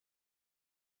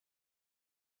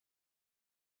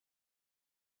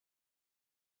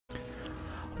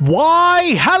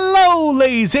Why, hello,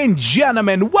 ladies and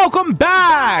gentlemen. Welcome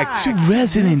back to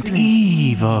Resident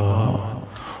Evil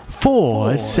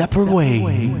 4 Separate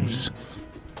Ways.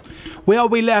 Where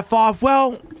we left off,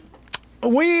 well,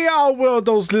 we are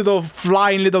those little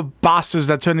flying little bastards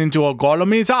that turn into a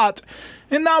golem is out.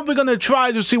 And now we're going to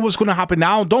try to see what's going to happen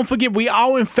now. Don't forget, we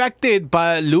are infected,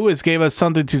 but Lewis gave us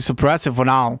something to suppress it for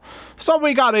now. So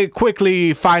we got to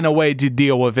quickly find a way to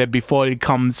deal with it before it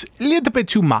becomes a little bit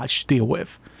too much to deal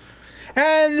with.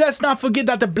 And let's not forget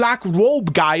that the black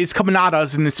robe guy is coming at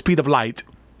us in the speed of light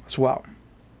as well.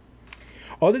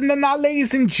 Other than that,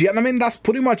 ladies and gentlemen, that's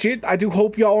pretty much it. I do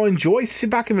hope you all enjoy. Sit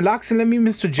back and relax and let me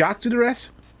Mr. Jack do the rest.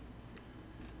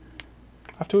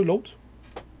 After it loads.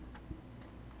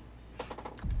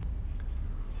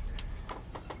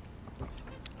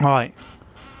 Alright.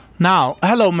 Now,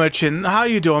 hello merchant. How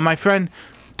you doing, my friend?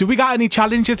 Do we got any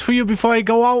challenges for you before I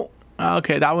go out?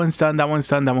 Okay, that one's done, that one's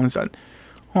done, that one's done.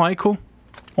 Alright, cool.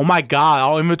 Oh my god,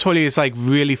 our inventory is like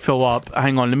really filled up.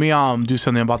 Hang on, let me do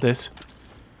something about this.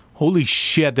 Holy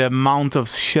shit, the amount of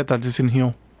shit that is in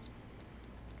here.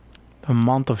 The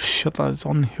amount of shit that is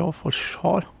on here for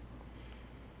sure.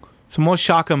 Some more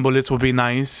shotgun bullets would be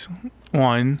nice.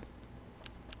 One.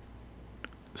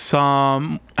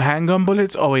 Some handgun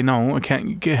bullets. Oh wait, no, I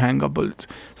can't get handgun bullets.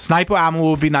 Sniper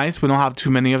ammo would be nice. We don't have too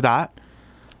many of that.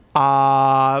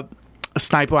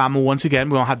 Sniper ammo once again.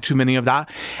 We don't have too many of that.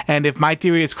 And if my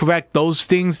theory is correct, those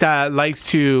things that likes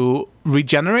to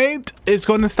regenerate is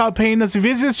going to start paying us a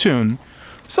visit soon.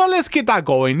 So let's get that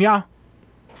going, yeah.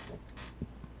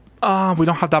 We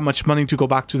don't have that much money to go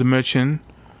back to the merchant.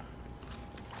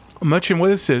 Merchant,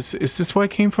 what is this? Is this where I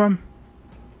came from?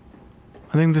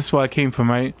 I think this is where I came from,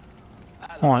 right?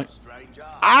 Alright.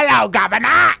 Hello,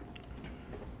 Governor!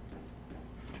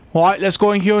 Alright, let's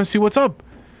go in here and see what's up.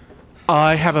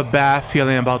 I have a bad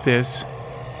feeling about this.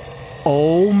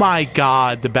 Oh my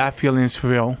god, the bad feeling is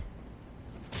real.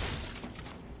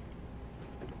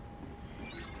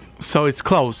 So it's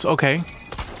close, okay.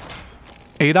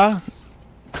 Ada?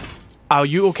 Are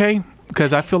you okay?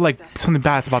 Because I feel like something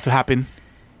bad's about to happen.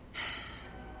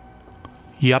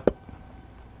 Yep.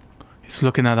 He's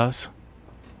looking at us.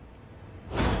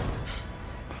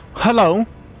 Hello?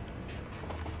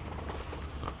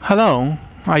 Hello?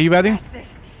 Are you ready? That's it.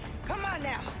 Come on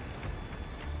now.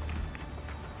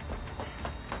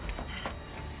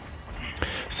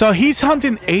 So he's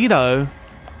hunting Ada.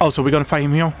 Oh, so we're gonna fight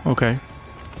him here? Okay.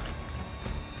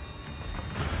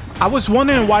 I was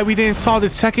wondering why we didn't saw the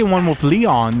second one with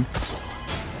Leon.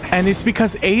 And it's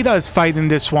because Ada is fighting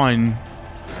this one.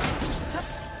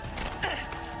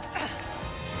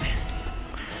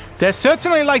 They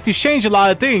certainly like to change a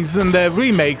lot of things in the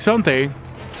remakes, don't they?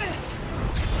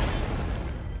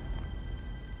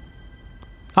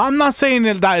 I'm not saying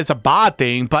that is a bad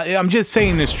thing, but I'm just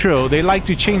saying it's true. They like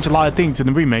to change a lot of things in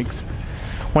the remakes.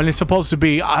 When it's supposed to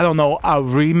be, I don't know, a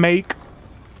remake.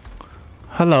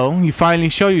 Hello, you finally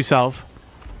show yourself.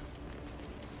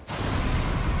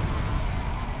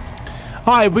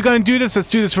 Alright, we're gonna do this. Let's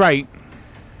do this right.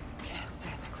 Can't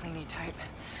stand the cleaning type.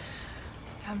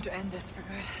 Time to end this for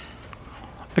good.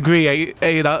 Agree,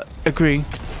 Ada. Agree.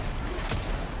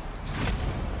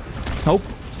 Nope.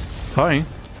 Sorry.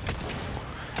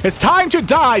 It's time to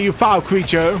die, you foul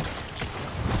creature!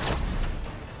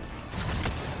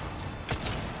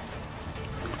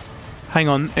 Hang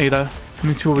on, Ada. Let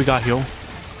me see what we got here.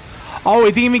 Oh,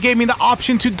 it even gave me the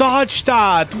option to dodge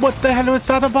that! What the hell was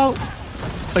that about?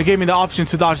 It gave me the option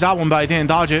to dodge that one, but I didn't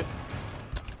dodge it.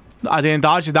 I didn't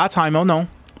dodge it that time, oh no.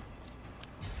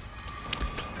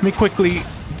 Let me quickly...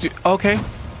 Okay.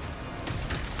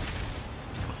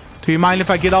 Do you mind if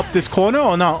I get up this corner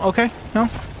or no? Okay, no.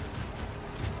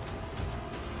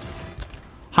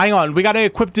 Hang on, we gotta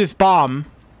equip this bomb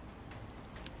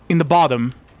in the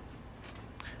bottom.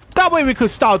 That way we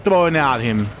could start throwing it at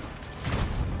him.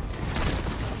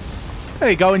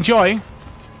 There you go, enjoy.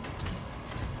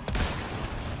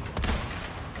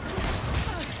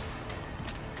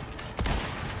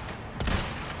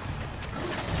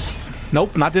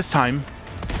 Nope, not this time.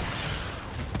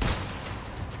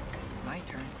 My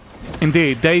turn.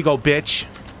 Indeed, there you go, bitch.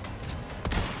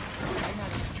 I'm not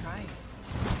even trying.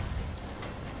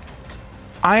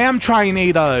 I am trying,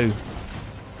 Ada.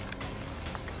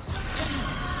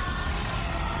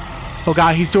 Oh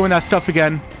god, he's doing that stuff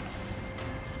again.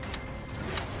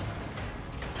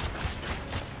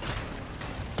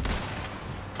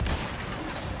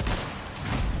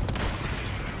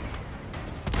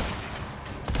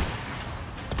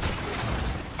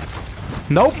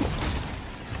 Nope.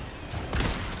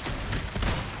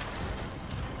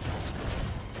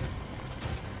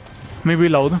 Let me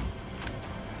reload.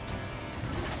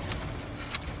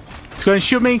 It's going to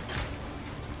shoot me.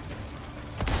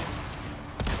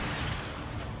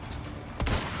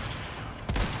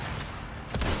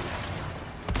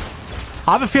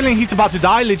 I have a feeling he's about to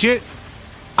die, legit.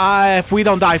 If we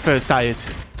don't die first, that is.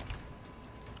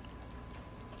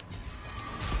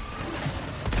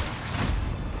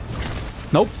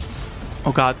 Nope.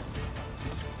 Oh, God.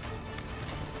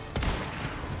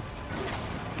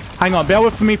 Hang on, bear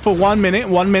with me for 1 minute.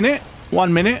 1 minute.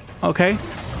 1 minute. Okay.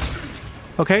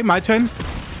 Okay, my turn.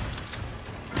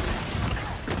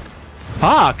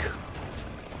 Fuck.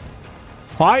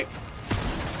 Why?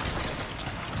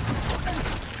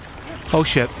 Oh,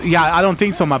 shit. Yeah, I don't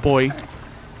think so, my boy.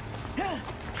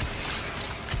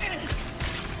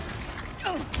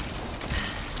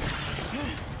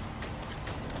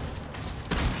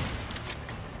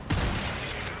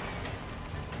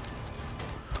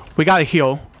 We gotta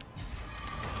heal.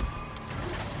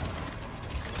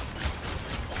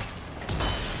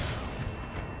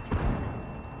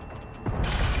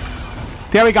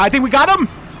 There we go. I think we got him.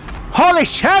 Holy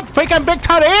shit. Freaking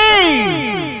victory.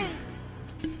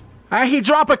 And he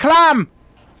dropped a clam.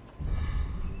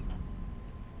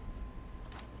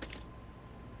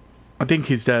 I think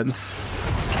he's dead.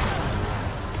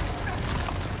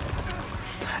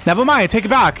 Never mind. Take it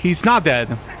back. He's not dead.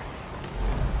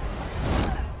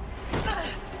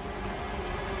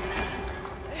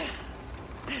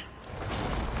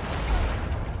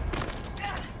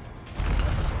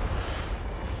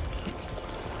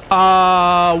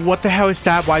 What the hell is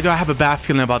that? Why do I have a bad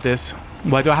feeling about this?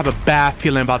 Why do I have a bad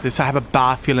feeling about this? I have a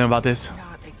bad feeling about this.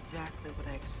 Not exactly what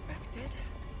I expected.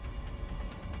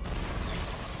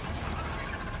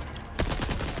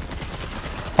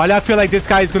 Why do I feel like this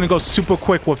guy is gonna go super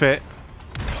quick with it?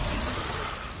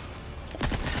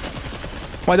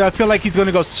 Why do I feel like he's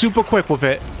gonna go super quick with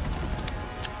it?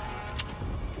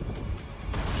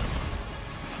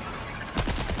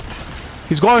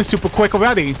 He's going super quick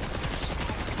already.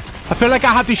 I feel like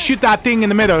I have to shoot that thing in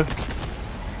the middle.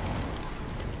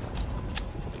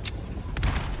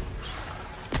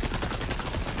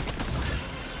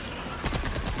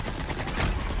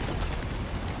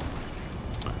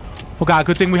 Oh god,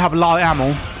 good thing we have a lot of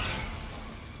ammo.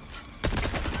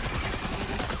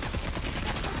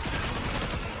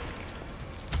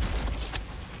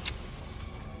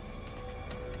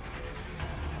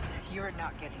 You're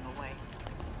not getting away.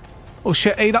 Oh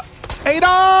shit, Ada!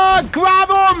 Ada! Grab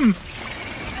him!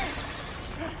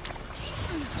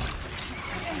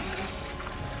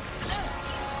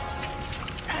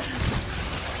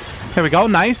 There we go,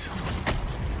 nice.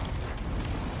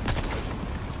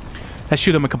 Let's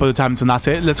shoot him a couple of times and that's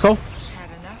it. Let's go.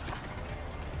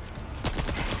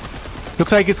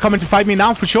 Looks like he's coming to fight me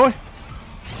now for sure.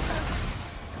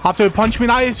 After he punch me,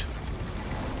 that is.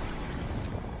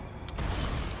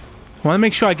 I want to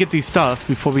make sure I get these stuff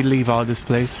before we leave out of this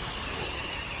place.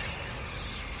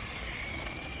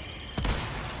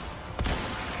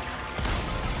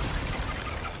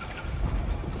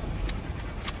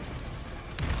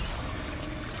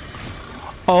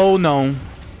 Oh no.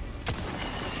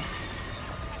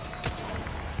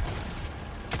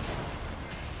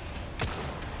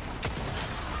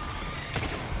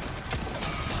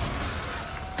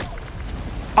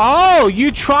 Oh,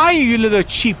 you try, you little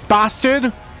cheap bastard.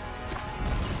 Do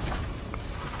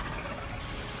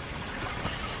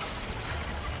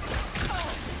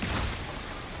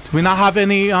we not have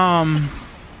any,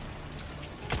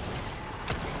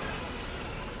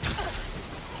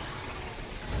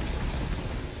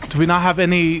 do we not have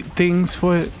any things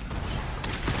for it?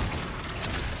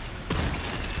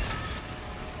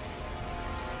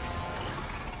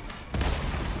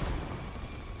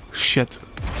 Shit.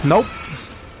 Nope.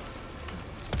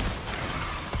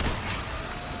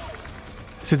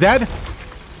 Is it dead?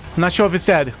 I'm not sure if it's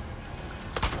dead.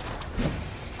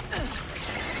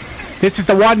 This is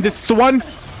the one. This is the one.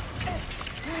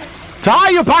 Die,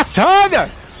 you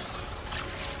bastard!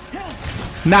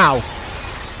 Now.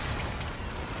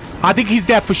 I think he's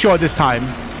dead for sure this time.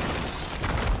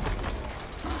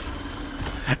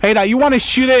 Hey, now, you want to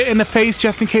shoot it in the face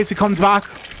just in case it comes back?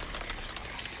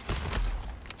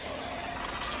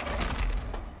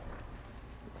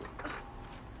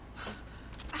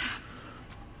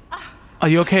 Are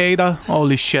you okay, Ada?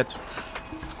 Holy shit.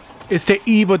 It's the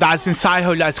evil that's inside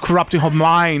her that's corrupting her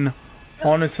mind.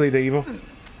 Honestly, the evil.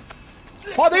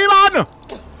 Oh, demon!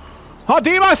 Oh,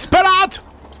 demon, spit out!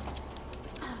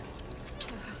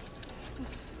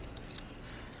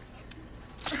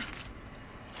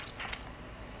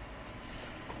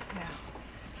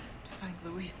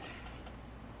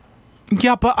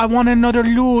 Yeah, but I want another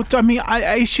loot. I mean,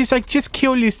 she's like, just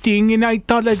kill this thing, and I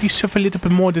thought that you deserve a little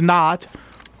bit more than that.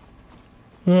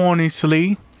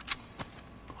 Honestly.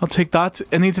 I'll take that.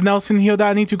 Anything else in here that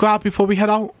I need to grab before we head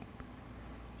out?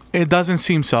 It doesn't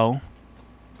seem so.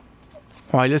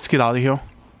 Alright, let's get out of here.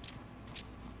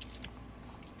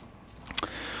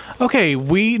 Okay,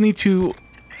 we need to...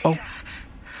 Oh. A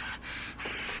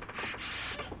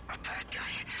bad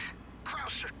guy.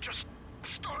 Krauser just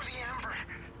stole the amber.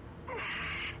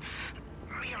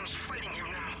 Leon's fighting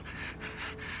him now.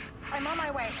 I'm on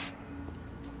my way.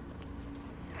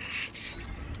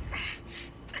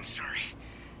 I'm sorry.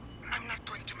 I'm not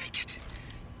going to make it.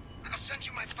 I'll send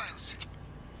you my files.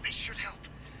 They should help.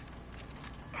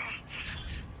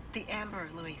 The amber,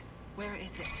 Luis. Where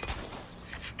is it?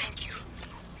 Thank you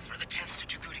for the chance to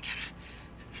do good again.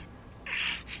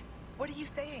 What are you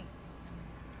saying?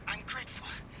 I'm grateful.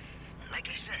 Like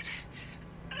I said,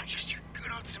 I'm just your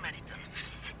good old Samaritan.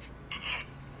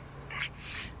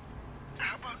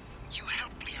 How about you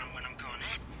help Leon when I'm gone,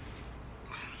 eh?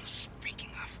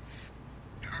 Speaking of...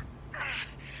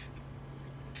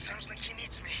 sounds like he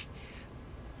needs me.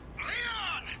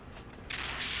 Leon!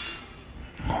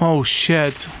 Oh,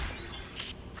 shit.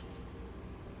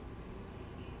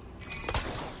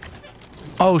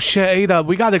 Oh, shit, Ada.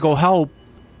 We gotta go help.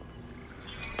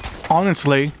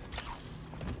 Honestly.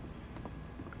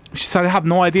 She said I have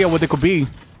no idea what it could be.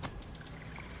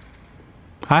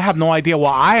 I have no idea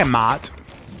where I am at.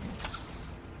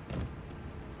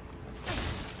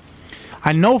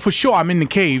 I know for sure I'm in the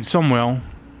cave somewhere.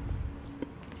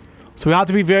 So we have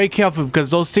to be very careful because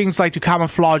those things like to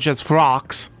camouflage as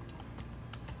rocks.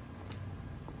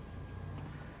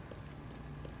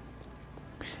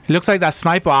 It looks like that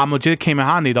sniper ammo just came in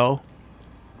handy though.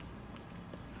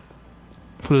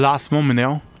 For the last moment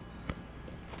there.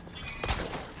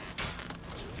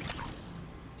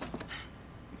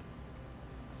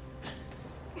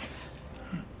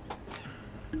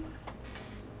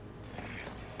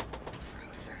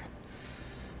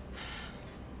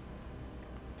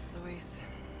 Luis,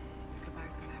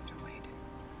 goodbye's gonna have to wait.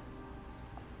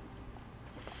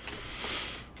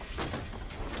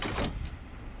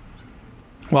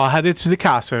 Well, headed to the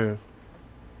castle.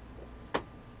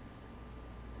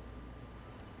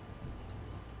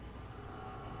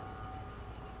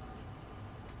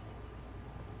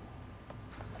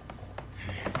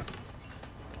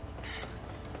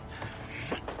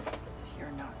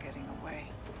 You're not getting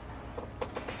away.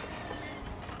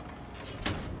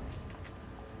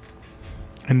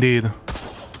 Indeed.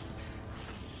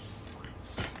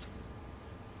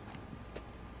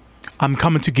 I'm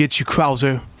coming to get you,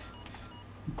 Krauser.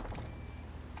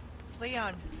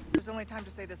 Leon, there's only time to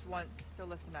say this once, so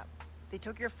listen up. They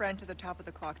took your friend to the top of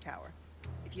the clock tower.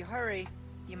 If you hurry,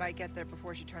 you might get there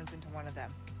before she turns into one of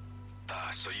them.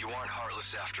 So you aren't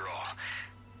heartless after all.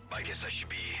 I guess I should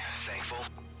be thankful.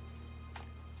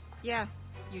 Yeah,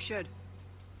 you should.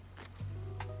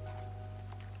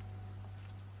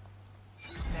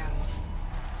 Now,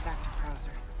 back to Krauser.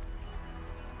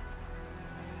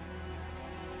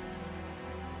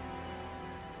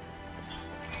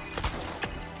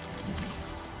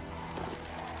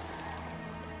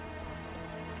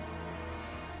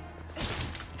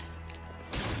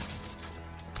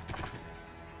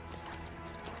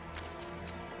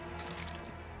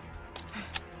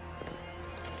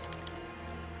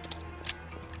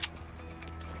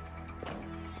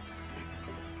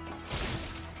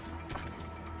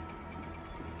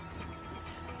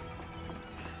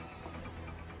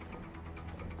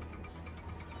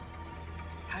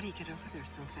 How do you get over there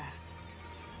so fast?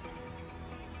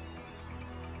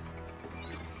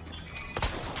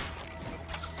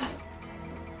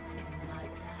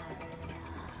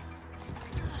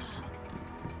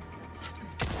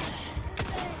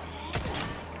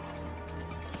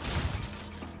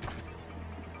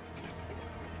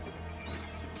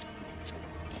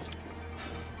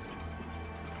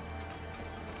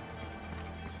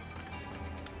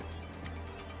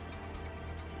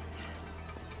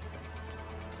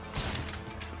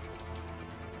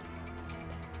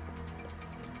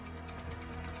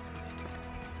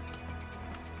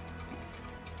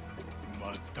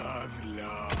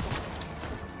 Matadla.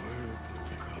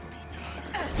 Puedo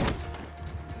caminar.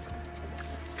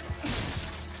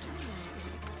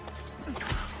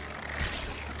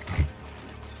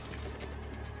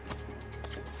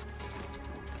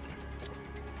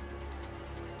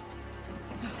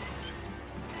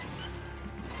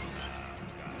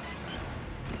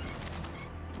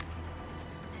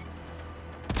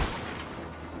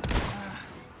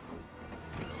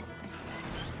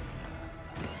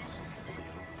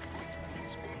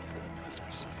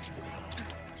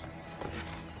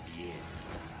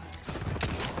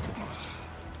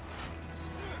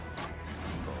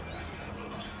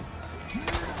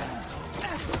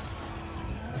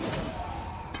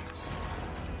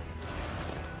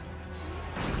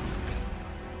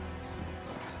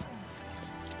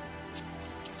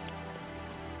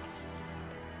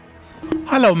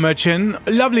 Hello, merchant.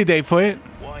 Lovely day for it.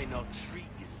 Why not treat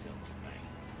yourself,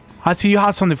 mate? I see you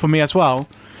have something for me as well.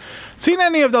 Seen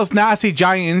any of those nasty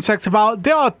giant insects about?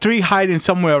 There are 3 hiding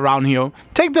somewhere around here.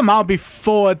 Take them out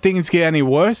before things get any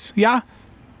worse, yeah?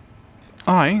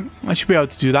 Alright, I should be able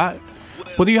to do that.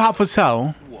 What do you have for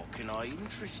sale? What can I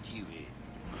interest you in?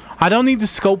 I don't need the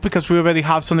scope because we already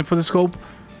have something for the scope.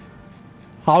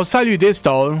 I'll sell you this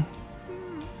though.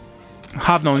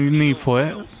 Have no need for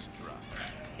it.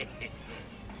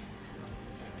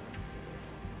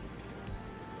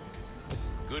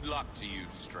 Good luck to you,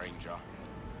 stranger.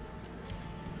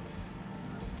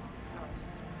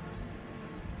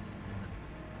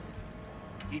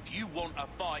 If you want a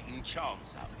fighting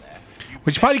chance out there,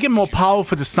 We should probably get more power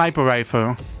for the sniper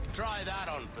rifle. try that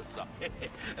on for some.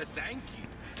 Thank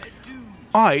you.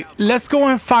 Alright, let's go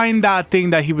and find that thing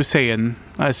that he was saying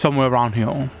somewhere around here.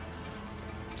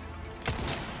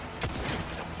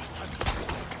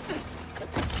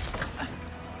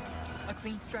 A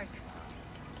clean strike.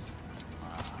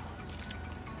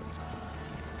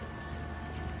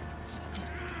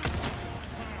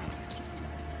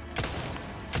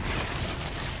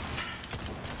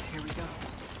 Here we go.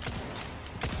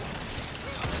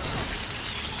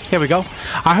 Here we go.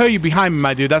 I heard you behind me,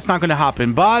 my dude. That's not going to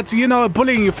happen. But, you know, a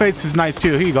bullet in your face is nice,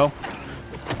 too. Here you go.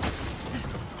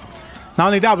 Not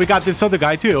only that, we got this other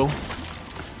guy, too.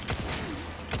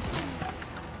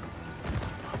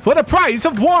 For the price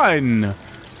of 1!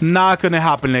 Not going to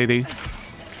happen, lady.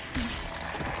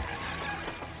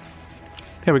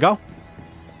 Here we go.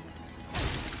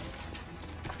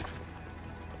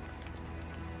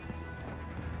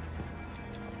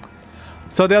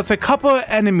 So there's a couple of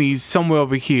enemies somewhere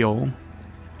over here.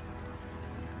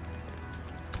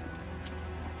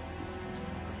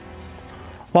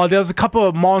 Well, there's a couple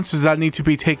of monsters that need to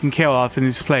be taken care of in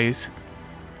this place.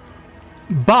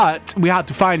 But we had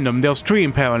to find them. There's 3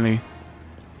 apparently.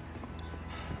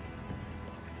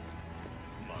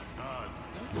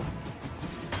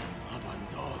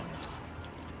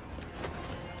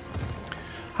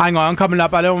 Hang on, I'm coming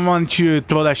up. I don't want you to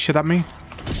throw that shit at me.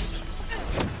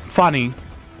 Funny.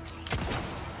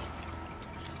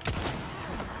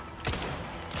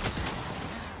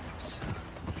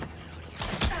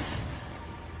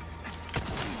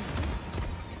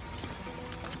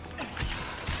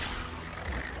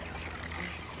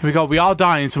 Here we go. We all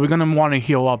dying, so we're gonna want to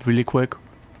heal up really quick.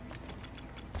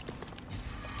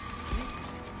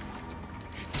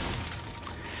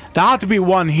 There had to be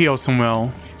one heal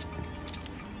somewhere.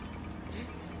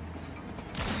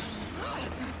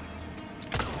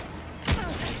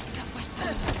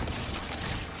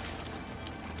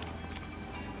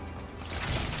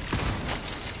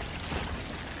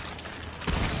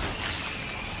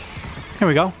 Here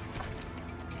we go.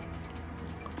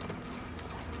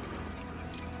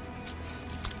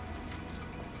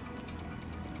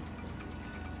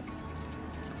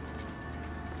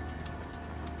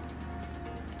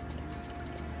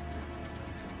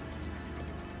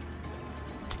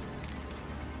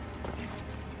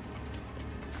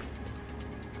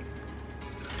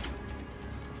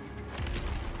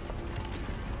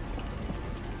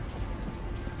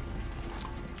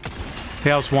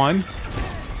 There's one.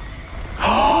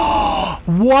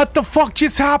 What the fuck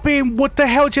just happened? What the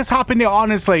hell just happened there?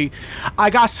 Honestly, I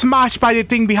got smashed by the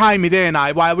thing behind me, didn't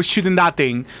I? While I was shooting that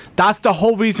thing. That's the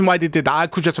whole reason why they did that. I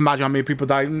could just imagine how many people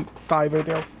died right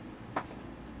there.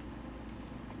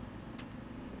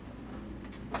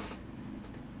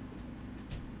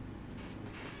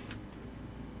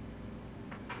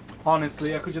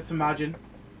 Honestly, I could just imagine.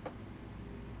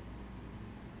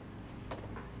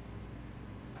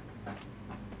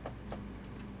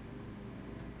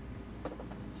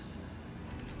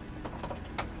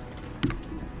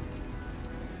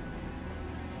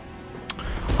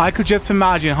 I could just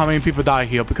imagine how many people die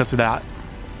here because of that.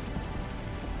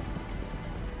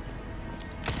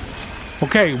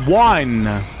 Okay, 1.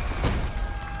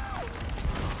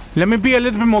 Let me be a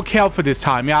little bit more careful this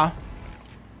time, yeah?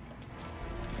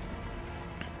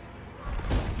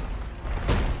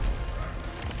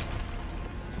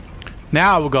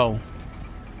 Now we'll go.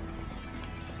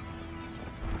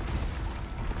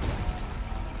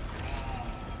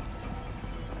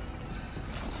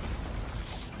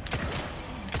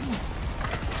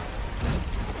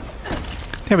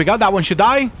 Here we go. That one should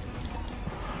die.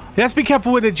 Let's be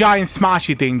careful with the giant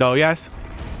smashy thing, though, yes?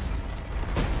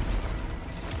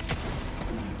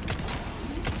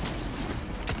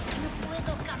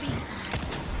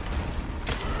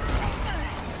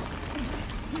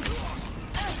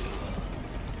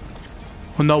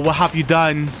 Oh no, what have you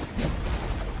done?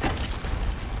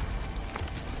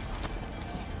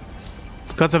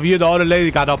 Because of you, the other lady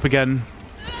got up again.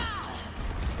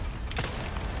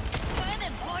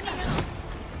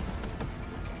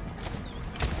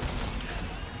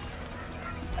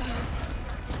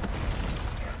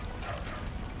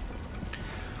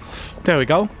 There we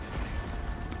go.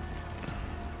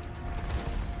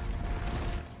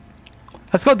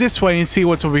 Let's go this way and see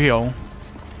what's over here.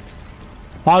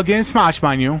 While getting smashed,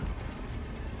 mind you.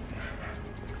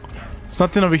 There's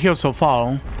nothing over here so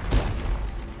far.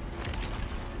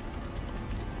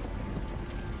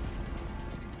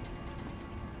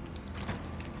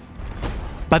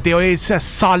 But there is a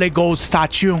solid gold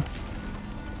statue.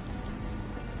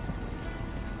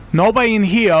 Nobody in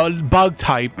here bug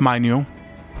type, mind you.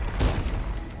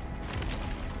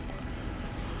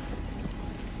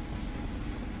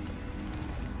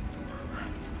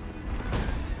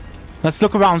 Let's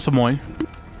look around some more.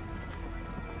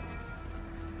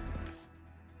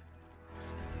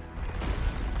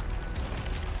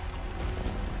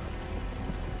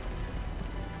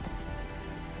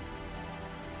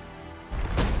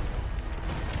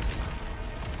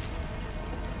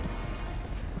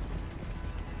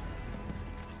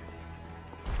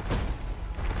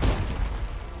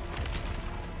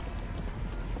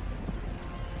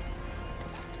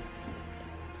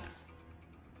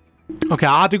 Okay,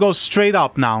 I have to go straight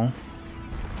up now.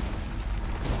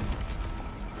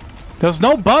 There's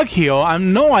no bug here. I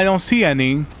don't see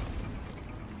any.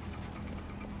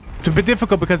 It's a bit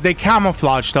difficult because they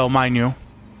camouflage though, mind you.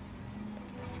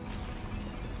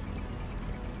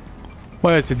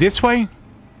 Where is it? This way?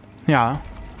 Yeah.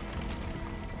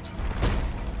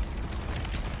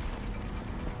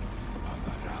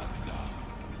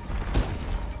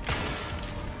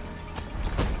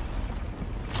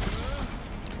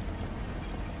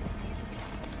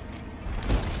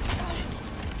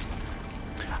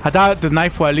 I thought the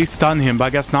knife would at least stun him, but I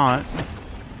guess not.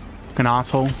 An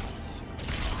asshole.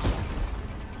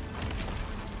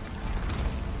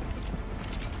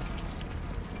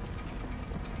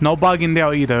 No bug in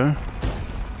there either.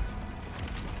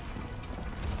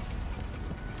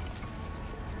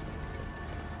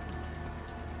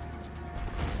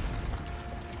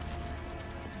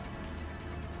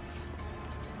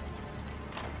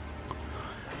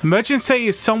 Merchant say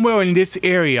is somewhere in this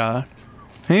area.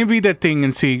 Let me read that thing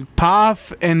and see.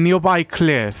 Path and nearby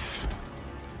cliff.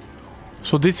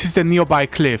 So this is the nearby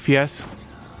cliff, yes?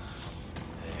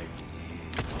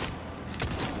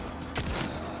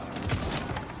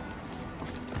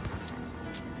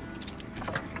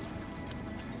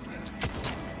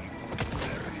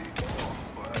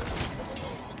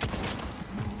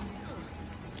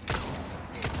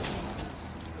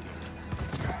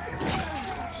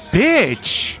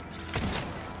 Bitch!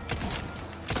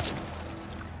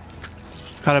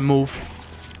 Gotta move.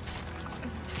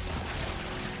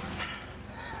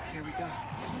 Here we go.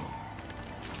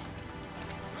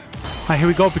 Alright, here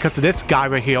we go because of this guy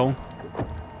right here.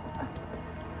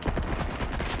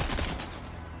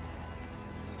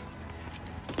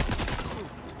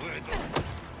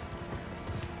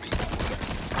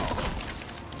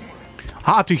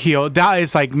 Hard to heal. That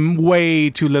is like way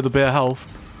too little bit of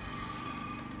health.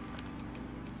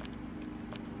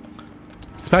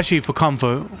 Especially for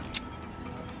comfort.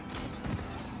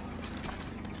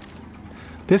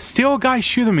 There's still a guy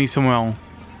shooting me somewhere.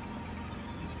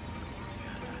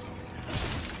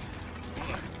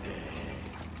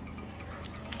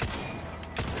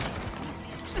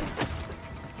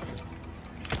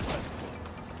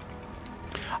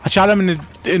 I shot him in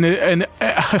the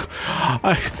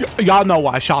y'all know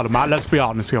why I shot him at, let's be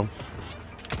honest here.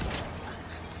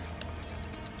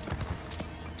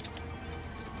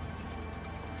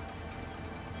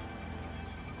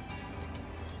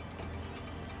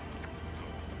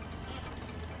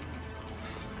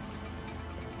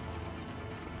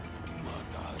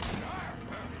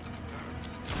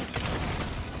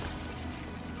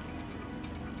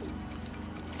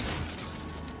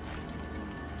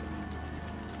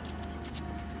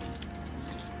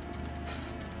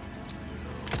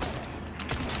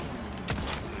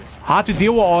 I have to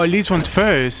deal with all these ones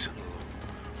first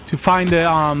to find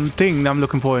the thing that I'm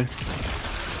looking for.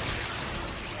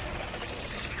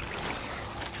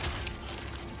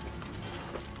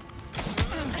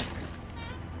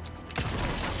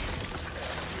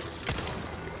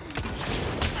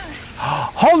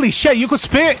 Holy shit, you could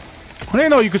spit! I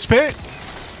didn't know you could spit.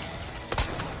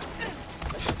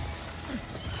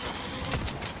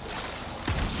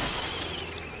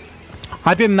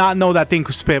 I did not know that thing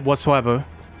could spit whatsoever.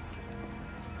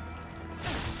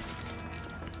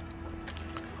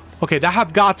 Okay, that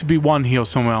have got to be one here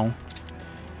somewhere.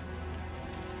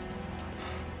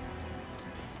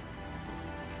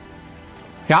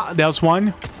 Yeah, there's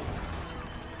one.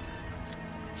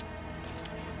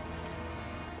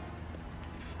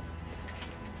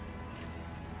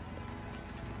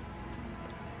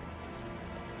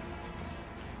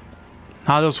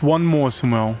 Now there's one more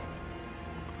somewhere.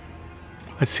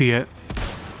 I see it.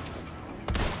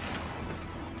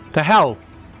 The hell?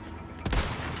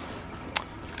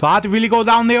 Do I have to really go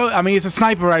down there? I mean, it's a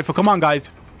sniper rifle. Come on, guys.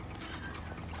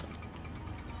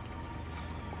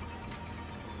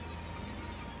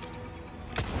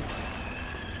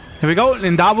 Here we go.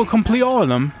 And that will complete all of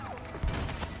them.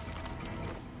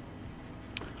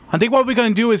 I think what we're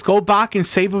going to do is go back and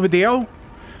save over there.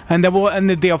 And then we'll end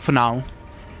it there for now.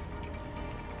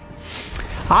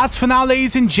 As for now,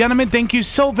 ladies and gentlemen, thank you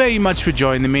so very much for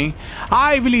joining me.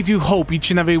 I really do hope each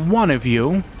and every one of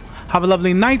you have a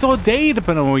lovely night or day,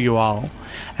 depending on where you are.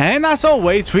 And as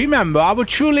always, remember, I will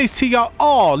truly see you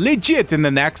all legit in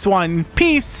the next one.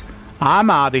 Peace. I'm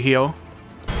out of here.